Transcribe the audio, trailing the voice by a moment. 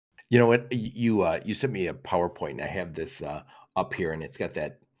You know what? You sent me a PowerPoint, and I have this up here, and it's got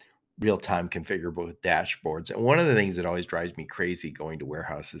that real time configurable dashboards. And one of the things that always drives me crazy going to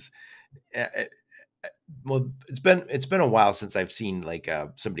warehouses, uh, uh, well, it's been a while since I've seen like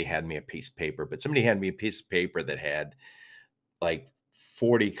somebody had me a piece of paper, but somebody had me a piece of paper that had like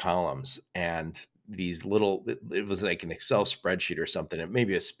 40 columns and these little. It was like an Excel spreadsheet or something. It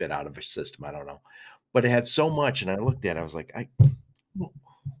maybe a spit out of a system, I don't know, but it had so much, and I looked at it, I was like,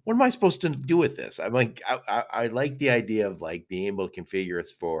 what am I supposed to do with this? I'm like, I like the idea of like being able to configure it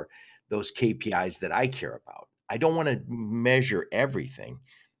for those KPIs that I care about. I don't want to measure everything.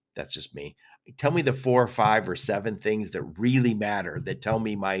 That's just me. Tell me the 4 or 5 or 7 things that really matter, that tell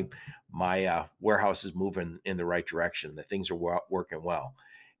me my warehouse is moving in the right direction, that things are working well.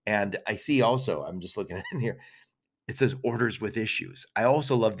 And I see also, I'm just looking in here, it says orders with issues. I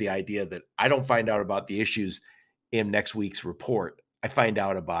also love the idea that I don't find out about the issues in next week's report. I find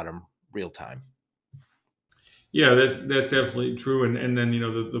out about them real time. Yeah, that's absolutely true. And then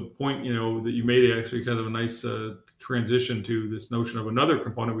the point that you made actually kind of a nice transition to this notion of another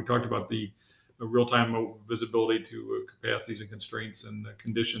component. We talked about the real time visibility to capacities and constraints and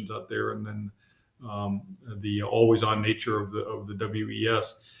conditions out there, and then the always on nature of the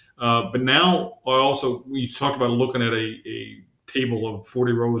WES. But now I also we talked about looking at a table of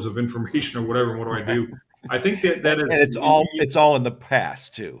 40 rows of information or whatever. And what do I do? I think that And is it's all in the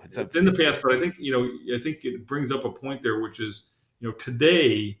past too. it's in the past, but I think I think it brings up a point there, which is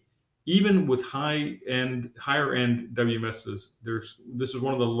today, even with higher end WMSs, this is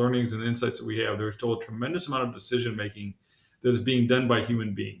one of the learnings and insights that we have. There's still a tremendous amount of decision making that is being done by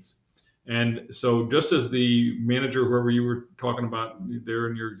human beings. And so, just as the manager, whoever you were talking about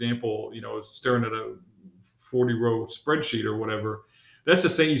there in your example, is staring at a 40-row spreadsheet or whatever, that's the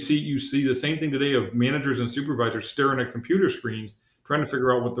same. You see the same thing today of managers and supervisors staring at computer screens trying to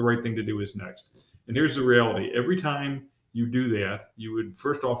figure out what the right thing to do is next. And here's the reality: every time you do that, you would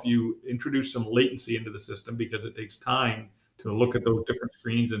first off you introduce some latency into the system because it takes time to look at those different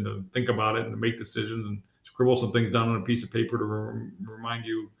screens and to think about it and to make decisions and scribble some things down on a piece of paper to remind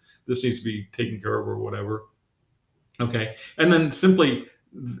you this needs to be taken care of or whatever. Okay, and then simply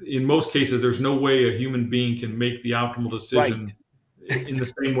in most cases, there's no way a human being can make the optimal Right. decision in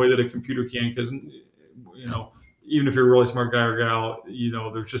the same way that a computer can, because you know even if you're a really smart guy or gal,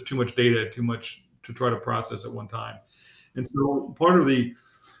 there's just too much data, too much to try to process at one time. And so part of the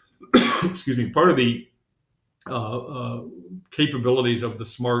excuse me, part of the capabilities of the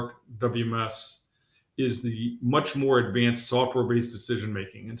smart WMS is the much more advanced software-based decision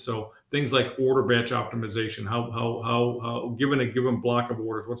making. And so things like order batch optimization, how given a given block of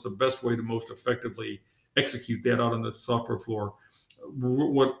orders, what's the best way to most effectively execute that out on the software floor.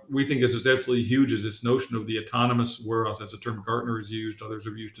 What we think is absolutely huge is this notion of the autonomous warehouse. That's a term Gartner has used, others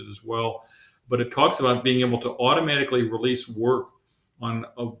have used it as well. But it talks about being able to automatically release work on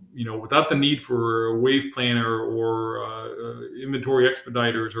without the need for a wave planner or inventory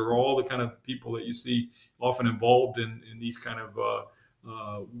expediters or all the kind of people that you see often involved in these kind of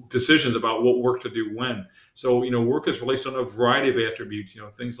decisions about what work to do when. So work is released on a variety of attributes.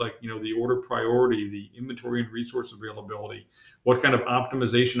 Things like the order priority, the inventory and resource availability. What kind of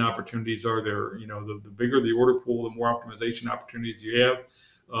optimization opportunities are there? The bigger the order pool, the more optimization opportunities you have.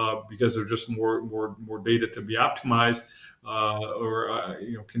 Because there's just more data to be optimized, or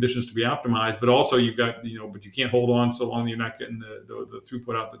conditions to be optimized. But also you've got but you can't hold on so long you're not getting the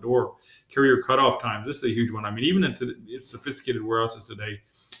throughput out the door. Carrier cutoff times. This is a huge one. I mean, even into sophisticated warehouses today,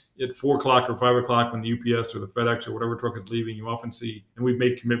 at 4 o'clock or 5 o'clock when the UPS or the FedEx or whatever truck is leaving, you often see, and we've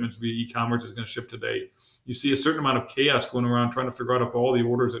made commitments via e-commerce is going to ship today. You see a certain amount of chaos going around trying to figure out if all the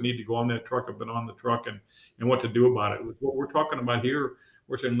orders that need to go on that truck have been on the truck and what to do about it. What we're talking about here,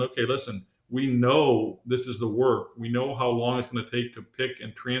 we're saying, okay, listen, we know this is the work. We know how long it's going to take to pick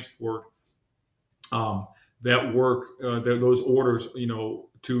and transport that work, those orders,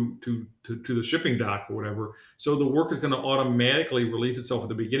 to the shipping dock or whatever. So the work is going to automatically release itself at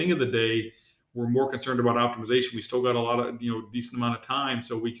the beginning of the day. We're more concerned about optimization. We still got a lot of decent amount of time,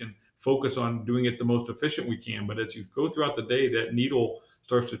 so we can focus on doing it the most efficient we can. But as you go throughout the day, that needle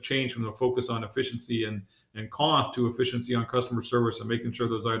starts to change from the focus on efficiency and cost to efficiency on customer service and making sure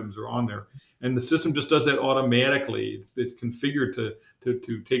those items are on there. And the system just does that automatically. It's configured to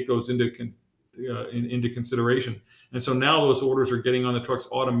take those into consideration. And so now those orders are getting on the trucks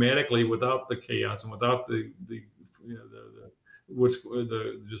automatically without the chaos and without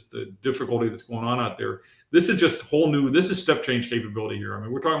just the difficulty that's going on out there. This is just this is step change capability here. I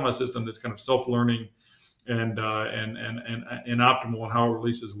mean, we're talking about a system that's kind of self-learning and optimal in how it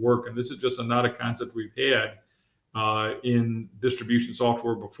releases work. And this is just not a concept we've had in distribution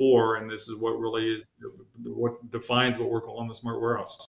software before, and this is what really is what defines what we're calling the smart warehouse.